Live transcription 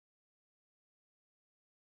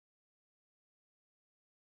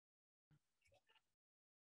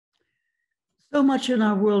So much in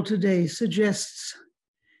our world today suggests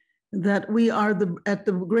that we are at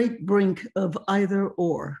the great brink of either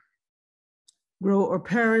or. Grow or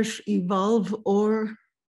perish, evolve or,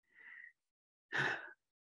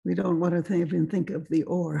 we don't want to even think of the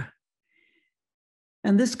or.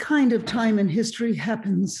 And this kind of time in history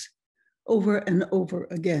happens over and over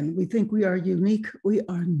again. We think we are unique, we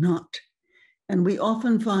are not. And we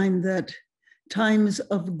often find that times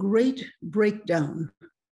of great breakdown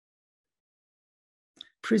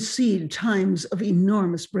precede times of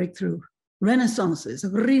enormous breakthrough, renaissances,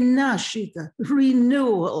 rinascita,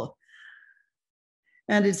 renewal.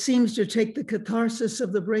 And it seems to take the catharsis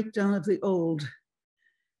of the breakdown of the old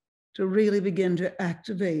to really begin to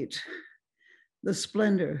activate the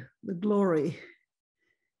splendor, the glory,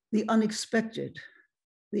 the unexpected,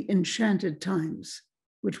 the enchanted times,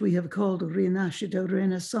 which we have called rinascita,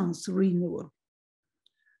 renaissance, renewal.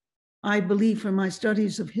 I believe from my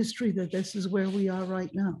studies of history that this is where we are right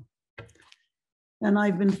now. And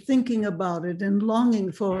I've been thinking about it and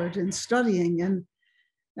longing for it and studying and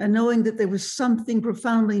knowing that there was something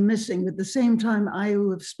profoundly missing. At the same time, I who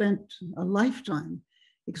have spent a lifetime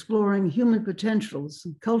exploring human potentials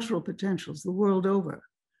and cultural potentials the world over,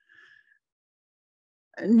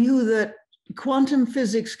 I knew that quantum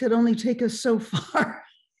physics could only take us so far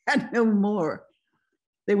and no more.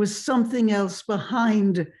 There was something else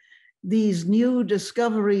behind these new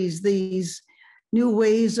discoveries, these new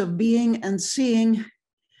ways of being and seeing,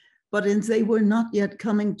 but they were not yet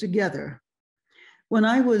coming together. When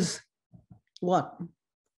I was,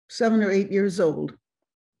 7 or 8 years old,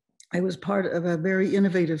 I was part of a very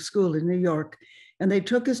innovative school in New York, and they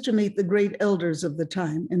took us to meet the great elders of the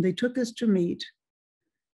time, and they took us to meet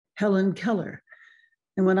Helen Keller.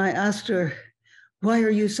 And when I asked her, why are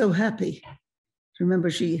you so happy?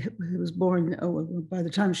 Remember, she was born, by the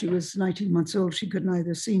time she was 19 months old, she could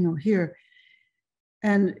neither see nor hear.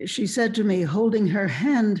 And she said to me, holding her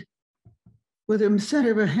hand, with the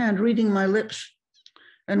center of her hand, reading my lips,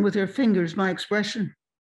 and with her fingers, my expression.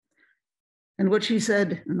 And what she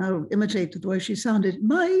said, and I'll imitate the way she sounded,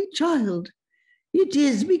 my child, it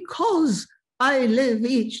is because I live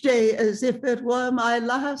each day as if it were my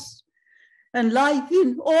last, and life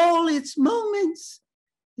in all its moments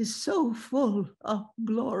is so full of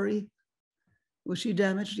glory. Was she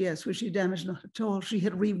damaged? Yes. Was she damaged? Not at all. She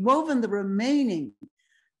had rewoven the remaining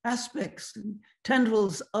aspects and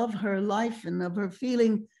tendrils of her life and of her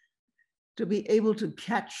feeling to be able to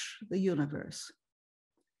catch the universe.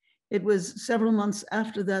 It was several months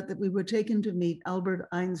after that that we were taken to meet Albert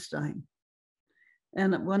Einstein.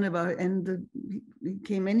 And he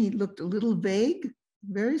came in, he looked a little vague,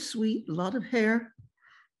 very sweet, a lot of hair,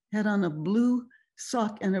 had on a blue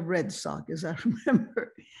sock and a red sock, as I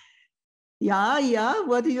remember. Yeah,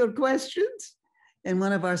 what are your questions? And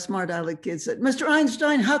one of our smart aleck kids said, Mr.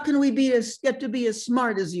 Einstein, how can we get to be as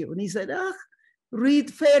smart as you? And he said,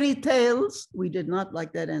 read fairy tales. We did not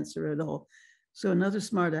like that answer at all. So another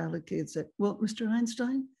smart aleck kid said, well, Mr.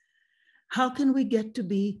 Einstein, how can we get to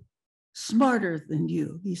be smarter than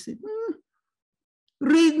you? He said,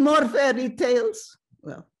 read more fairy tales.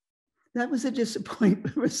 Well, that was a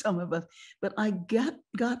disappointment for some of us, but I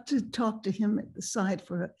got to talk to him at the side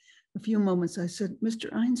for a few moments. I said,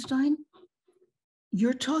 Mr. Einstein,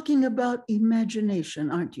 you're talking about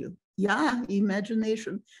imagination, aren't you? Yeah,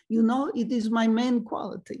 imagination. You know, it is my main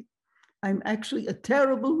quality. I'm actually a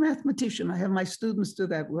terrible mathematician. I have my students do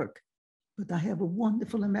that work, but I have a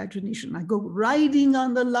wonderful imagination. I go riding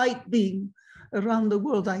on the light beam around the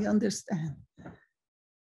world. I understand.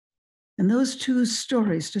 And those two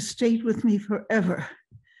stories to stay with me forever,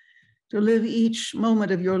 to live each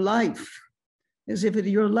moment of your life as if it were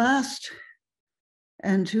your last,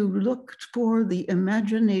 and to look for the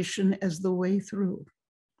imagination as the way through.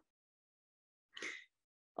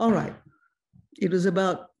 All right, it was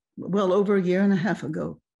about, over a year and a half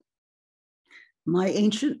ago. My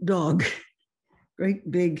ancient dog,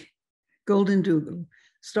 great big golden doodle,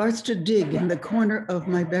 starts to dig in the corner of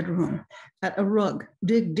my bedroom at a rug.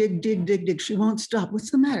 Dig, dig, dig, dig, dig. She won't stop.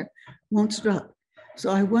 What's the matter? Won't stop.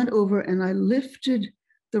 So I went over and I lifted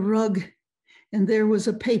the rug, and there was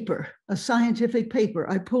a paper, a scientific paper.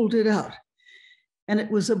 I pulled it out, and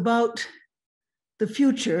it was about the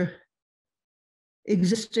future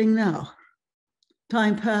existing now.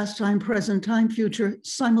 Time past, time present, time future,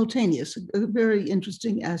 simultaneous, a very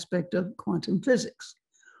interesting aspect of quantum physics.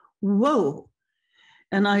 Whoa.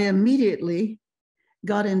 And I immediately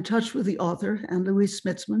got in touch with the author, Anneloes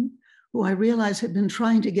Smitsman, who I realized had been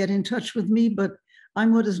trying to get in touch with me, but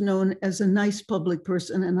I'm what is known as a nice public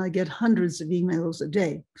person, and I get hundreds of emails a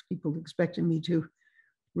day. People expecting me to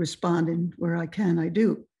respond, and where I can, I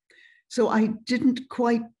do. So I didn't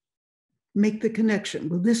quite make the connection.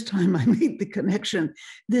 Well, this time I made the connection.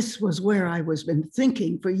 This was where I was been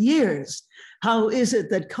thinking for years. How is it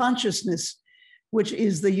that consciousness, which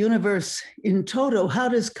is the universe in toto, how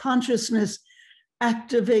does consciousness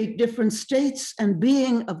activate different states and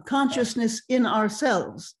being of consciousness in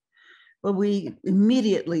ourselves? Well, we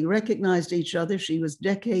immediately recognized each other. She was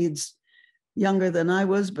decades younger than I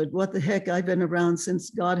was, but what the heck, I've been around since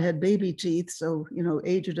God had baby teeth. So,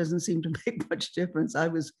 age doesn't seem to make much difference. I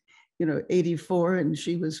was 84 and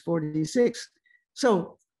she was 46.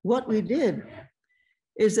 So what we did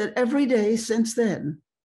is that every day since then,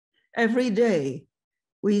 every day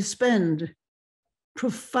we spend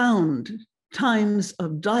profound times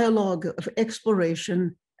of dialogue, of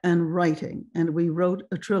exploration and writing. And we wrote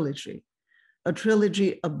a trilogy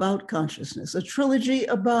about consciousness, a trilogy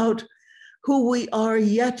about who we are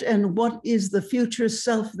yet and what is the future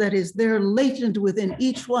self that is there latent within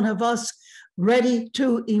each one of us, ready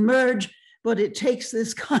to emerge, but it takes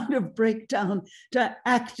this kind of breakdown to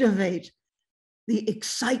activate the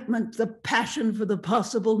excitement, the passion for the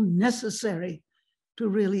possible necessary to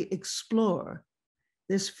really explore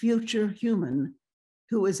this future human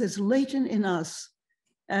who is as latent in us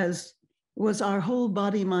as was our whole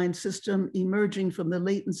body-mind system emerging from the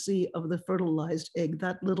latency of the fertilized egg,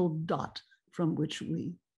 that little dot from which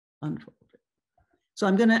we unfolded. So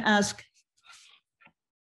I'm going to ask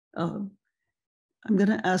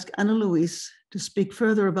Anneloes to speak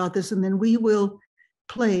further about this, and then we will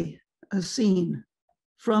play a scene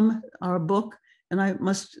from our book. And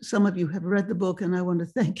some of you have read the book, and I want to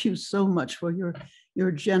thank you so much for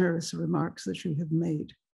your generous remarks that you have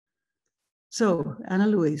made. So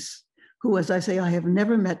Anneloes, who, as I say, I have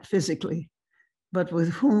never met physically, but with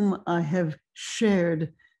whom I have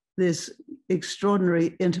shared this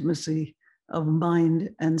extraordinary intimacy of mind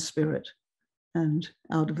and spirit. And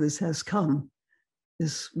out of this has come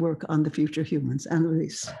this work on the future humans.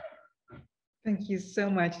 Anneloes. Thank you so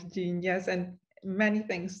much, Jean. Yes, and many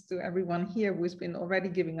thanks to everyone here who's been already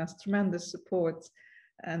giving us tremendous support.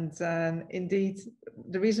 And indeed,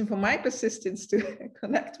 the reason for my persistence to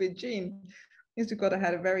connect with Jean is because I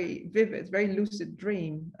had a very vivid, very lucid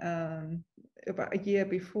dream about a year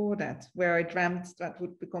before that, where I dreamt that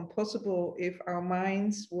would become possible if our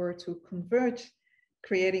minds were to converge,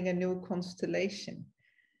 creating a new constellation.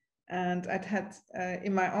 And I'd had,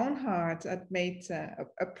 in my own heart, I'd made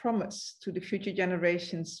a promise to the future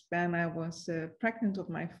generations when I was pregnant of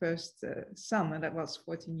my first son, and that was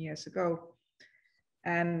 14 years ago.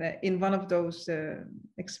 And in one of those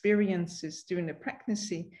experiences during the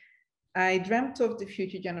pregnancy, I dreamt of the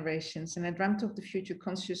future generations, and I dreamt of the future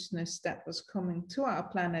consciousness that was coming to our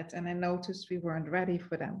planet, and I noticed we weren't ready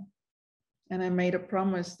for them. And I made a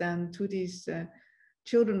promise then to these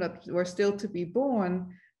children that were still to be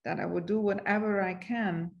born that I would do whatever I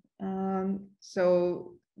can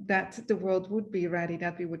so that the world would be ready,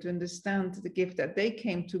 that we would understand the gift that they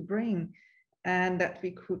came to bring, and that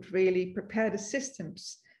we could really prepare the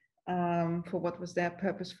systems for what was their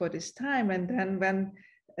purpose for this time. And then when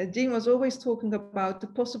Jean was always talking about the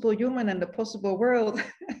possible human and the possible world,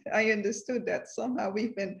 I understood that somehow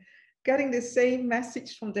we've been getting the same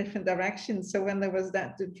message from different directions. So when there was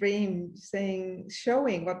the dream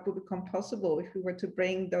showing what would become possible if we were to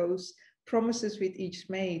bring those promises with each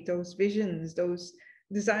made, those visions, those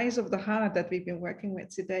desires of the heart that we've been working with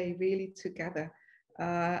today really together.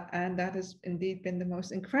 And that has indeed been the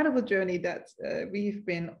most incredible journey that we've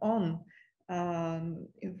been on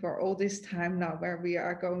for all this time now, where we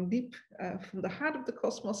are going deep from the heart of the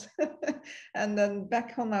cosmos and then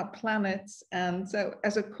back on our planet. And so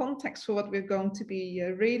as a context for what we're going to be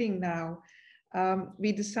reading now,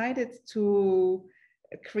 we decided to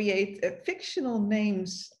create fictional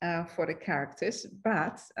names for the characters,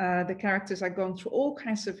 but the characters are going through all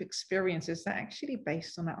kinds of experiences that are actually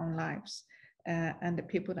based on our own lives and the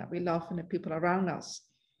people that we love and the people around us.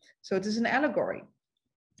 So it is an allegory.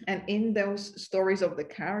 And in those stories of the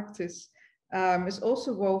characters is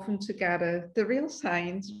also woven together the real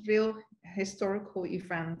science, real historical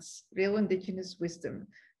events, real indigenous wisdom,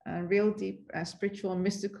 real deep spiritual and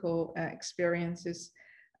mystical experiences,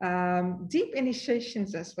 deep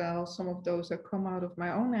initiations as well. Some of those have come out of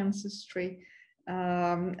my own ancestry,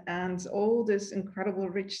 and all this incredible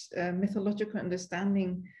rich mythological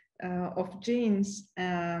understanding of genes.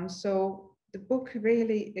 So the book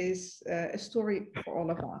really is a story for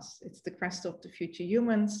all of us. It's the quest of the future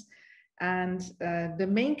humans. And the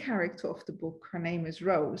main character of the book, her name is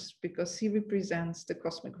Rose, because she represents the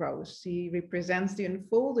cosmic rose. She represents the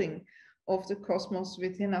unfolding of the cosmos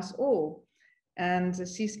within us all. And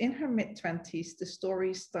she's in her mid-20s. The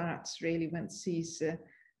story starts really when she's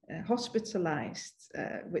hospitalized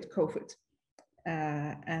with COVID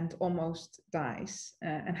and almost dies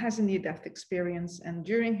and has a near-death experience. And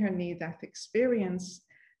during her near-death experience,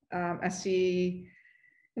 as she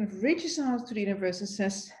kind of reaches out to the universe and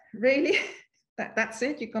says, really, that's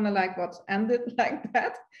it? You're gonna like what's ended like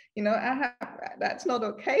that? You know, that's not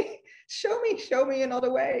okay. Show me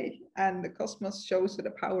another way. And the cosmos shows her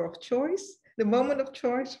the power of choice, the moment of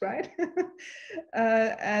choice, right?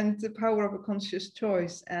 And the power of a conscious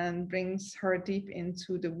choice, and brings her deep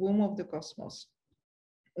into the womb of the cosmos,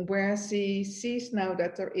 where she sees now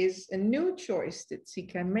that there is a new choice that she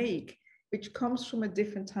can make, which comes from a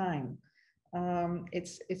different time.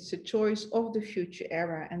 It's a choice of the future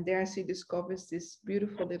era, and there she discovers this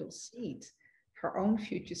beautiful little seed, her own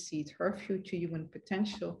future seed, her future human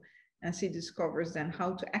potential, and she discovers then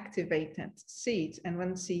how to activate that seed. And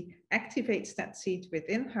when she activates that seed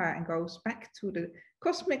within her and goes back to the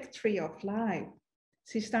cosmic tree of life,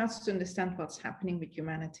 she starts to understand what's happening with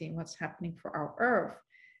humanity and what's happening for our Earth.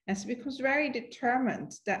 And she becomes very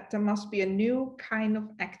determined that there must be a new kind of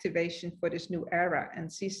activation for this new era.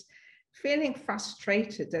 And she's feeling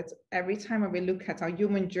frustrated that every time when we look at our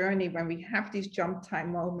human journey, when we have these jump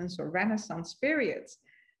time moments or Renaissance periods,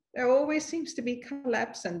 there always seems to be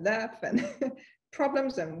collapse and death and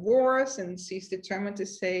problems and wars. And she's determined to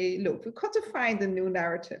say, look, we've got to find a new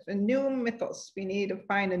narrative, a new mythos. We need to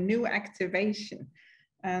find a new activation.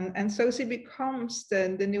 And so she becomes the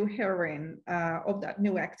new heroine of that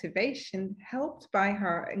new activation, helped by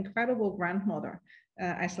her incredible grandmother,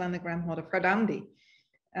 Icelandic grandmother, Verdandi,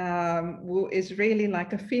 who is really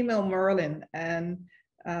like a female Merlin, and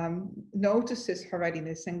notices her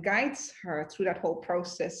readiness and guides her through that whole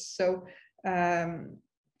process. So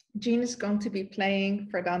Jean is going to be playing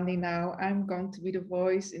Verdandi now. I'm going to be the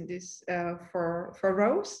voice in this for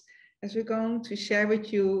Rose, as we're going to share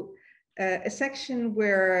with you a section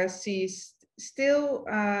where she's still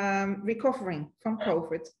recovering from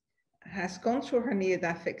COVID, has gone through her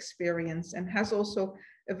near-death experience, and has also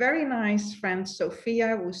a very nice friend,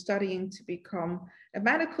 Sophia, who's studying to become a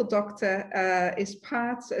medical doctor, is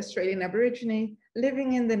part Australian Aborigine,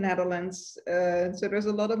 living in the Netherlands. So there's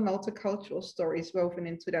a lot of multicultural stories woven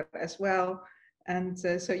into that as well. And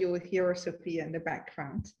so you will hear Sophia in the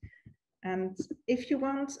background. And if you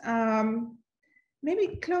want,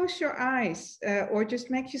 maybe close your eyes or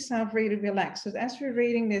just make yourself really relaxed. So as we're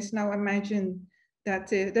reading this, now imagine that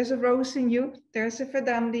there's a Rose in you, there's a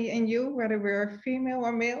Verdandi in you, whether we're female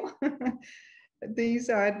or male. These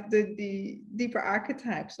are the deeper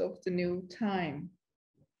archetypes of the new time.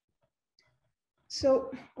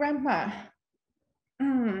 So, Grandma,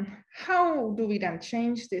 how do we then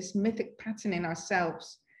change this mythic pattern in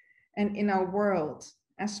ourselves and in our world,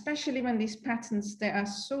 especially when these patterns, they are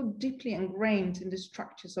so deeply ingrained in the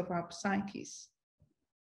structures of our psyches?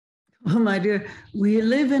 Oh, my dear, we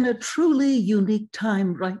live in a truly unique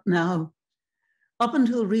time right now. Up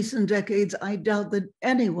until recent decades, I doubt that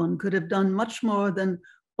anyone could have done much more than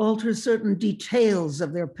alter certain details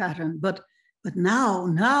of their pattern. But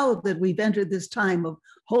now that we've entered this time of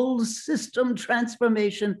whole system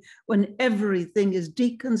transformation, when everything is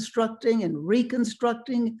deconstructing and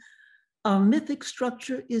reconstructing, our mythic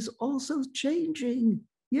structure is also changing.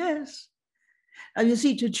 Yes. Now, you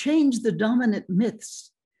see, to change the dominant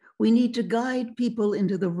myths, we need to guide people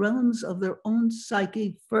into the realms of their own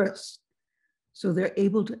psyche first, so they're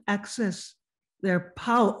able to access their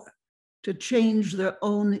power to change their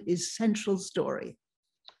own essential story.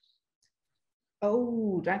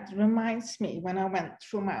 Oh, that reminds me when I went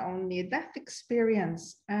through my own near-death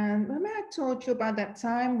experience. And remember I told you about that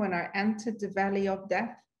time when I entered the valley of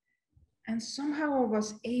death? And somehow I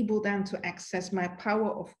was able then to access my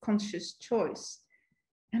power of conscious choice.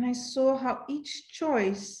 And I saw how each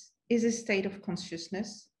choice is a state of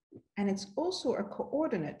consciousness, and it's also a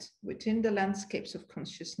coordinate within the landscapes of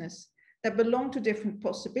consciousness that belong to different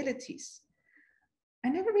possibilities. I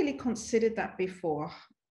never really considered that before,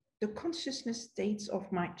 the consciousness states of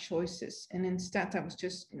my choices, and instead I was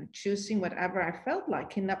just choosing whatever I felt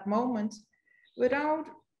like in that moment without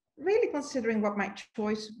really considering what my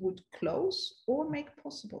choice would close or make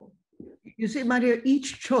possible. You see, my dear,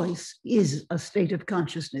 each choice is a state of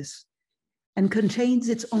consciousness and contains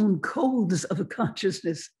its own codes of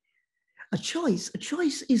consciousness. A choice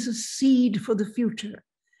is a seed for the future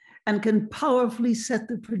and can powerfully set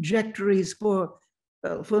the trajectories for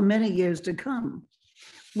many years to come.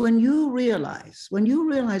 When you realize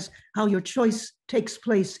how your choice takes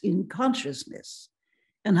place in consciousness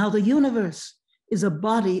and how the universe is a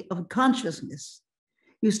body of consciousness,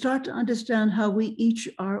 you start to understand how we each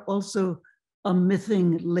are also a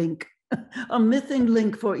mything link, a mything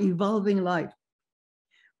link for evolving life.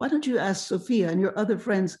 Why don't you ask Sophia and your other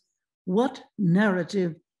friends what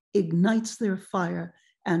narrative ignites their fire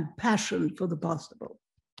and passion for the possible?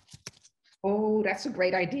 Oh, that's a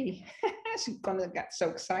great idea. She's gonna get so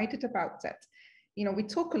excited about that. You know, we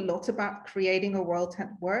talk a lot about creating a world that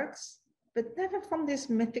works, but never from this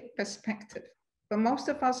mythic perspective. For most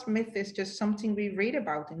of us, myth is just something we read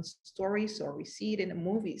about in stories or we see it in the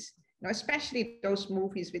movies. You know, especially those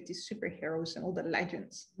movies with these superheroes and all the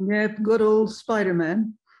legends. Yeah, good old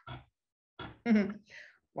Spider-Man.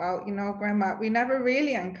 Well, you know, Grandma, we never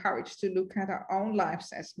really encouraged to look at our own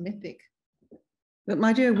lives as mythic. But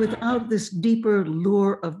my dear, without this deeper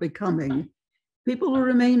lure of becoming, people will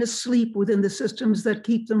remain asleep within the systems that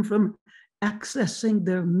keep them from accessing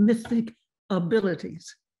their mythic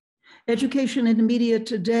abilities. Education and media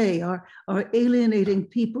today are alienating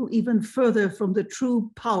people even further from the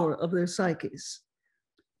true power of their psyches.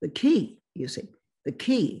 The key, you see, the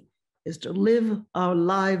key is to live our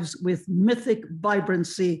lives with mythic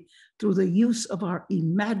vibrancy through the use of our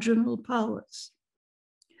imaginal powers.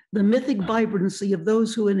 The mythic vibrancy of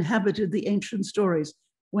those who inhabited the ancient stories,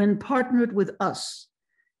 when partnered with us,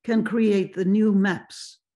 can create the new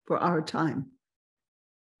maps for our time.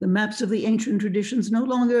 The maps of the ancient traditions no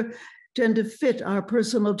longer tend to fit our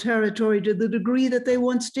personal territory to the degree that they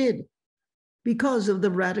once did because of the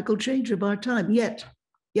radical change of our time. Yet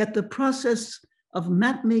the process of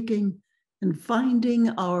map making and finding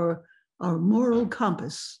our moral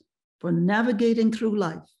compass for navigating through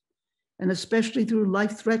life, and especially through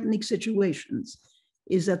life-threatening situations,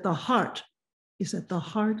 is at the heart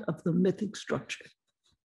of the mythic structure.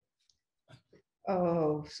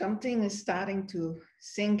 Oh, something is starting to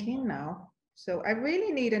sink in now. So I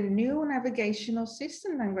really need a new navigational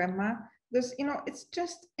system then, Grandma, because, you know, it's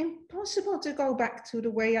just impossible to go back to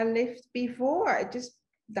the way I lived before. It just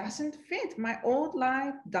doesn't fit. My old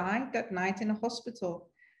life died that night in a hospital.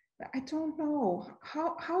 But I don't know.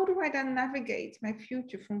 How do I then navigate my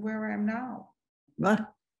future from where I am now? But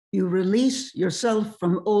you release yourself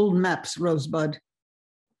from old maps, Rosebud.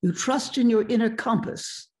 You trust in your inner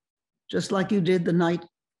compass, just like you did the night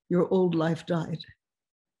your old life died.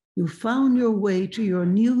 You found your way to your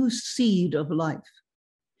new seed of life.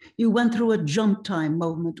 You went through a jump time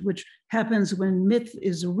moment, which happens when myth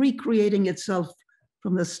is recreating itself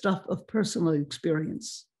from the stuff of personal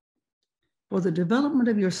experience. For the development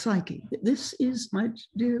of your psyche, this is, my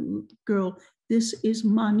dear girl, this is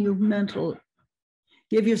monumental.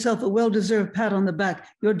 Give yourself a well-deserved pat on the back.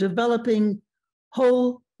 You're developing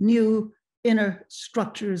whole new inner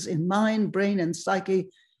structures in mind, brain, and psyche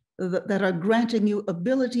that are granting you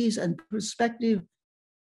abilities and perspective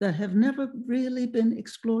that have never really been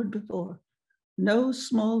explored before. No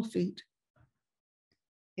small feat.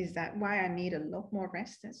 Is that why I need a lot more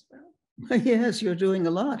rest as well? Yes, you're doing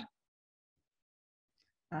a lot.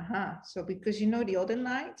 So because, you know, the other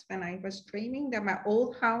night when I was dreaming that my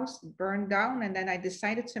old house burned down and then I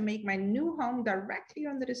decided to make my new home directly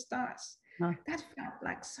under the stars. That felt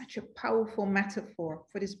like such a powerful metaphor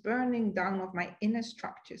for this burning down of my inner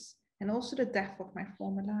structures and also the death of my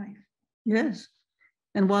former life. Yes.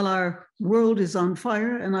 And while our world is on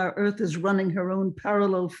fire and our earth is running her own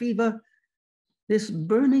parallel fever, this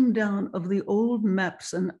burning down of the old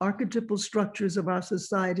maps and archetypal structures of our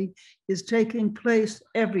society is taking place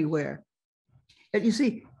everywhere. And you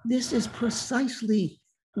see, this is precisely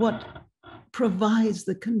what provides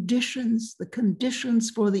the conditions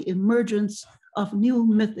for the emergence of new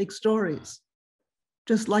mythic stories.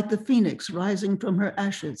 Just like the phoenix rising from her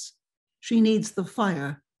ashes, she needs the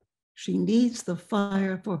fire. She needs the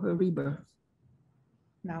fire for her rebirth.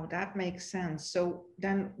 Now that makes sense. So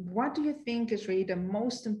then what do you think is really the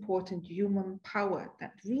most important human power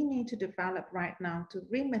that we need to develop right now to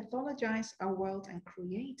remythologize our world and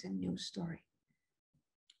create a new story?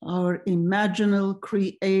 Our imaginal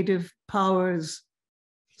creative powers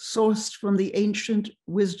sourced from the ancient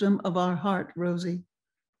wisdom of our heart, Rosie.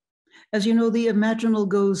 As you know, the imaginal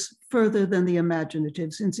goes further than the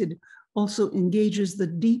imaginative, since it also engages the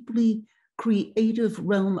deeply creative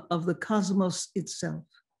realm of the cosmos itself.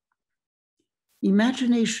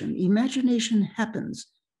 Imagination happens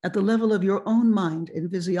at the level of your own mind and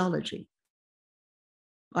physiology.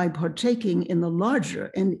 By partaking in the larger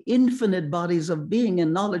and infinite bodies of being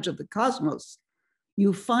and knowledge of the cosmos,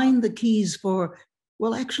 you find the keys for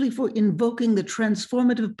invoking the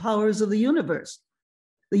transformative powers of the universe.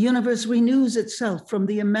 The universe renews itself from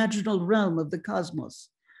the imaginal realm of the cosmos,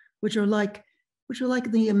 which are like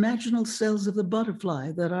the imaginal cells of the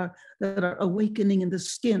butterfly that are awakening in the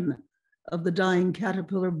skin of the dying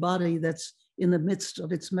caterpillar body that's in the midst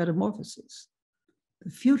of its metamorphosis.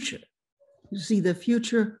 The future, you see, the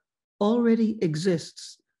future already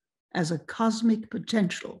exists as a cosmic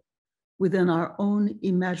potential within our own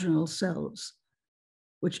imaginal selves,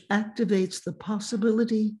 which activates the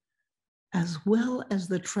possibility as well as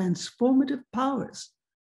the transformative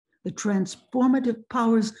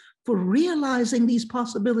powers for realizing these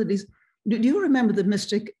possibilities. Do you remember the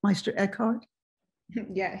mystic Meister Eckhart?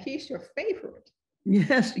 Yeah, he's your favorite.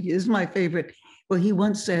 Yes, he is my favorite. Well, he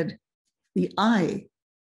once said, "The eye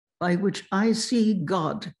by which I see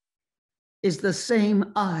God is the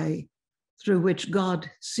same eye through which God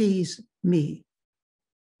sees me.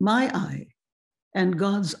 My eye and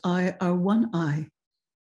God's eye are one eye,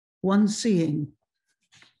 one seeing,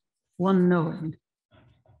 one knowing,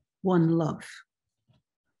 one love."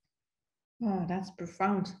 Oh, that's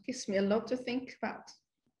profound. Gives me a lot to think about.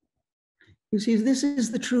 You see, this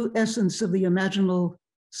is the true essence of the imaginal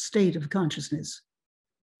state of consciousness,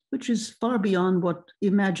 which is far beyond what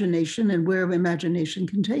imagination and where imagination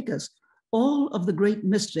can take us. All of the great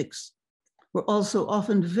mystics were also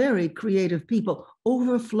often very creative people,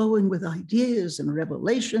 overflowing with ideas and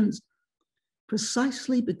revelations,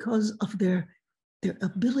 precisely because of their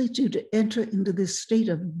ability to enter into this state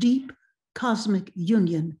of deep cosmic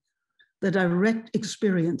union, the direct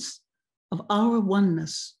experience of our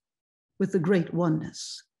oneness with the great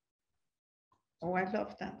oneness. Oh, I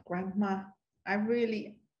love that, Grandma.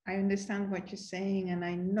 I understand what you're saying, and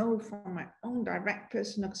I know from my own direct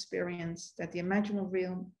personal experience that the imaginal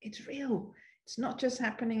realm, it's real. It's not just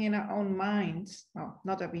happening in our own minds. Well,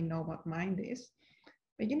 not that we know what mind is,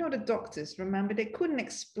 but you know, the doctors, remember, they couldn't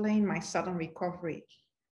explain my sudden recovery.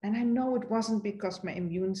 And I know it wasn't because my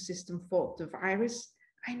immune system fought the virus.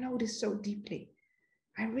 I know this so deeply.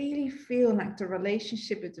 I really feel like the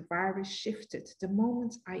relationship with the virus shifted the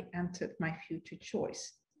moment I entered my future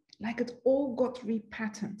choice. Like it all got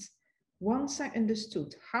repatterned. Once I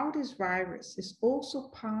understood how this virus is also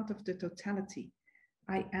part of the totality,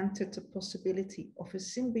 I entered the possibility of a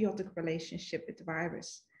symbiotic relationship with the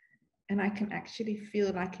virus. And I can actually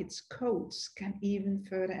feel like its codes can even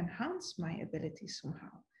further enhance my abilities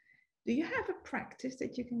somehow. Do you have a practice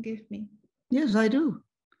that you can give me? Yes, I do.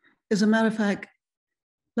 As a matter of fact,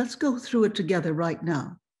 let's go through it together right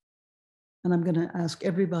now. And I'm going to ask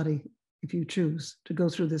everybody, if you choose, to go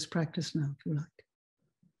through this practice now, if you like.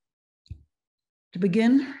 To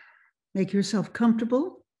begin, make yourself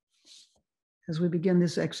comfortable as we begin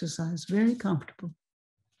this exercise, very comfortable.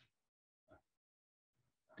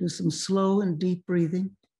 Do some slow and deep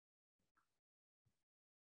breathing.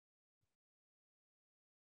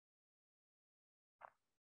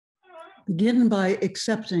 Begin by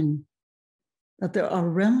accepting that there are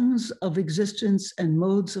realms of existence and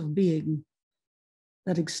modes of being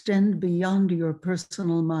that extend beyond your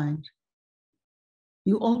personal mind.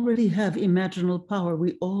 You already have imaginal power.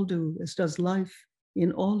 We all do, as does life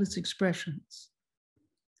in all its expressions.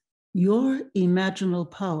 Your imaginal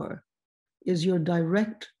power is your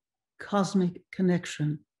direct cosmic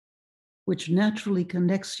connection, which naturally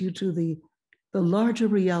connects you to the larger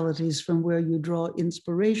realities from where you draw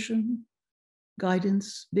inspiration,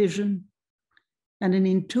 guidance, vision, and an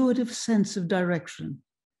intuitive sense of direction,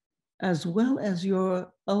 as well as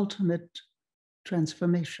your ultimate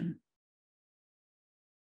transformation.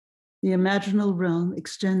 The imaginal realm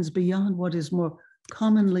extends beyond what is more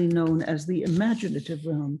commonly known as the imaginative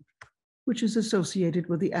realm, which is associated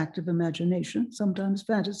with the active imagination, sometimes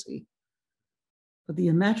fantasy. But the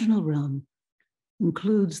imaginal realm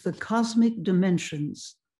includes the cosmic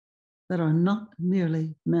dimensions that are not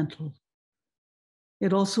merely mental.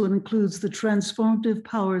 It also includes the transformative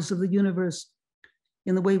powers of the universe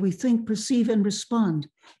in the way we think, perceive, and respond.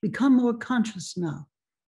 Become more conscious now.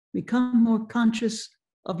 Become more conscious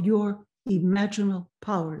of your imaginal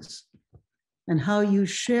powers and how you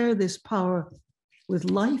share this power with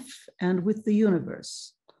life and with the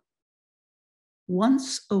universe.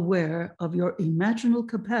 Once aware of your imaginal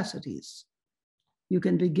capacities, you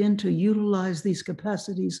can begin to utilize these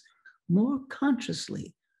capacities more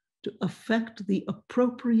consciously to affect the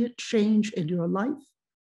appropriate change in your life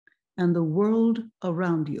and the world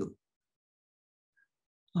around you.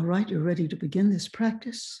 All right, you're ready to begin this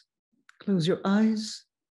practice. Close your eyes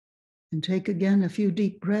and take again a few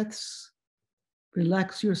deep breaths.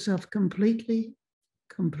 Relax yourself completely,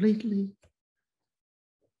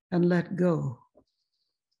 and let go.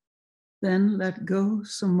 Then let go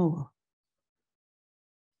some more.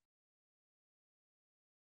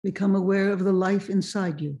 Become aware of the life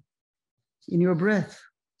inside you, in your breath,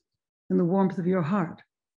 in the warmth of your heart,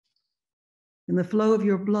 in the flow of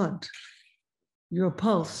your blood, your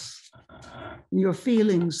pulse, in your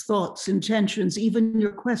feelings, thoughts, intentions, even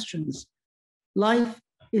your questions. Life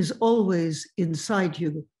is always inside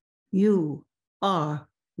you. You are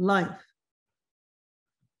life.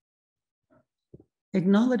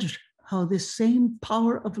 Acknowledge how this same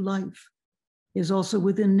power of life is also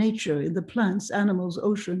within nature, in the plants, animals,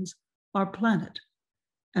 oceans, our planet,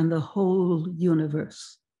 and the whole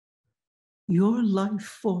universe. Your life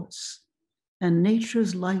force and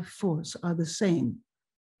nature's life force are the same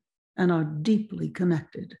and are deeply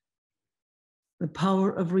connected. The power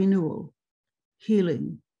of renewal,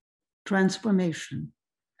 healing, transformation,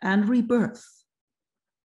 and rebirth,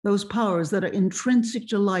 those powers that are intrinsic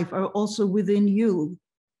to life, are also within you.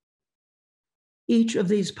 Each of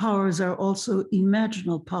these powers are also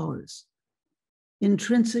imaginal powers,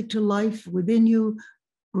 intrinsic to life within you,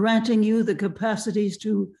 granting you the capacities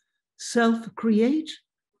to self-create,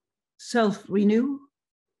 self-renew,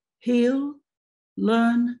 heal,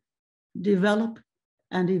 learn, develop,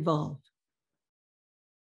 and evolve.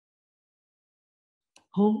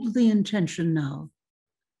 Hold the intention now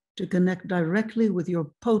to connect directly with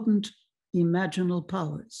your potent imaginal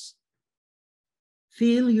powers.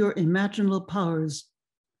 Feel your imaginal powers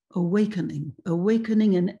awakening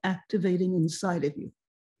and activating inside of you.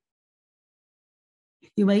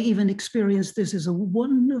 You may even experience this as a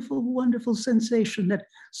wonderful, wonderful sensation that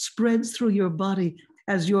spreads through your body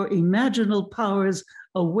as your imaginal powers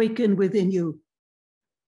awaken within you.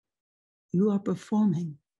 You are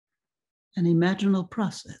performing an imaginal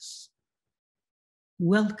process.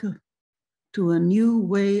 Welcome to a new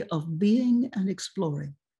way of being and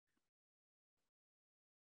exploring.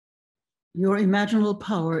 Your imaginal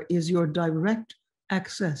power is your direct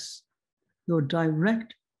access to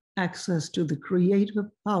the creative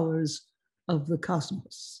powers of the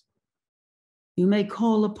cosmos. You may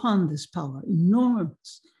call upon this power,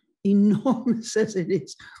 enormous as it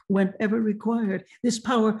is, whenever required. This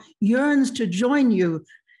power yearns to join you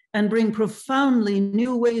and bring profoundly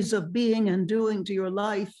new ways of being and doing to your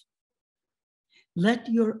life. Let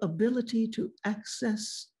your ability to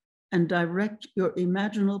access and direct your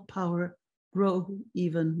imaginal power grow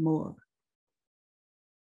even more.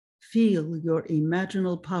 Feel your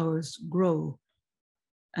imaginal powers grow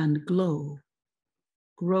and glow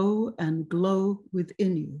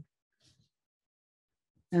within you.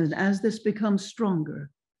 And as this becomes stronger,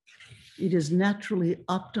 it is naturally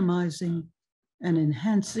optimizing and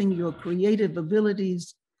enhancing your creative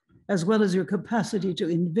abilities, as well as your capacity to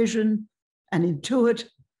envision and intuit.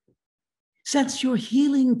 Sense your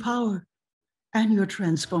healing power and your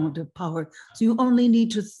transformative power. So you only need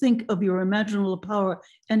to think of your imaginal power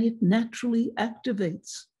and it naturally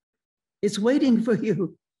activates. It's waiting for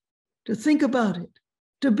you to think about it,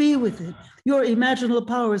 to be with it. Your imaginal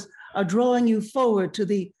powers are drawing you forward to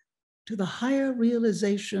the higher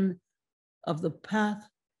realization of the path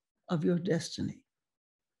of your destiny.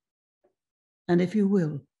 And if you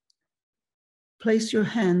will, place your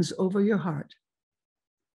hands over your heart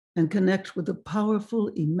and connect with the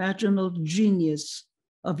powerful imaginal genius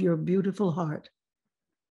of your beautiful heart,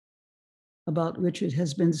 about which it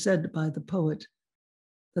has been said by the poet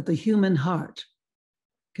that the human heart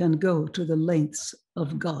can go to the lengths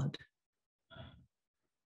of God.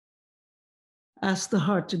 Ask the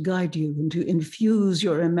heart to guide you and to infuse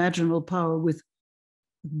your imaginal power with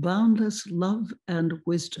boundless love and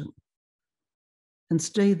wisdom, and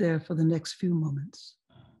stay there for the next few moments.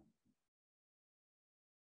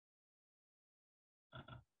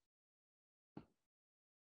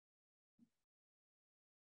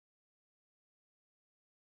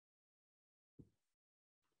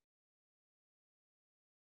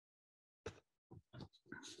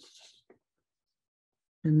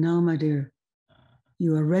 And now, my dear,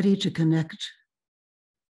 you are ready to connect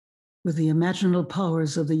with the imaginal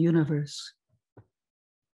powers of the universe.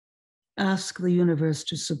 Ask the universe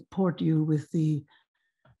to support you with the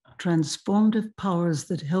transformative powers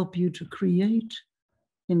that help you to create,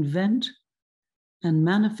 invent, and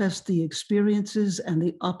manifest the experiences and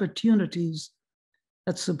the opportunities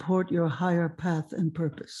that support your higher path and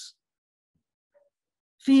purpose.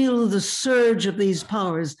 Feel the surge of these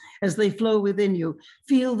powers as they flow within you.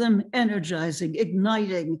 Feel them energizing,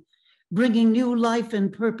 igniting, bringing new life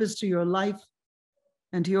and purpose to your life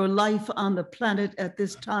and to your life on the planet at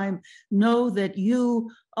this time. Know that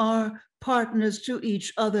you are partners to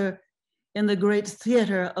each other in the great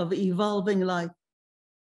theater of evolving life.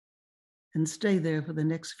 And stay there for the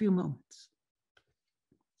next few moments.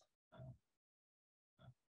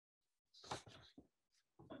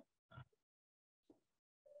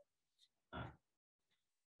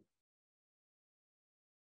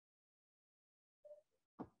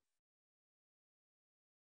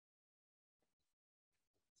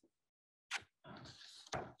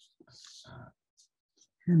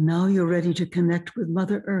 And now you're ready to connect with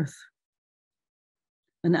Mother Earth.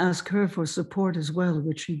 and ask her for support as well,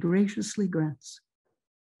 which she graciously grants.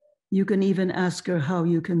 You can even ask her how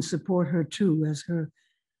you can support her too as her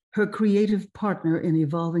creative partner in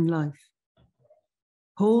evolving life.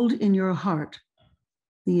 Hold in your heart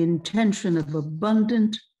the intention of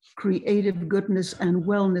abundant creative goodness and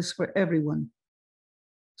wellness for everyone.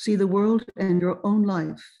 See the world and your own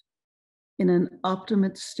life in an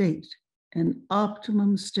optimum state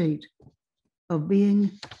of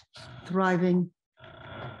being, thriving,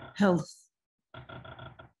 health.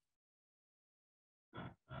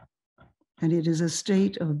 And it is a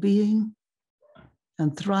state of being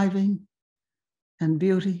and thriving and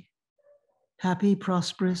beauty, happy,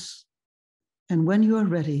 prosperous. And when you are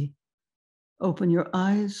ready, open your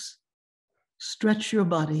eyes, stretch your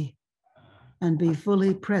body, and be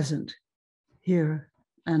fully present here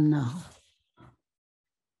and now.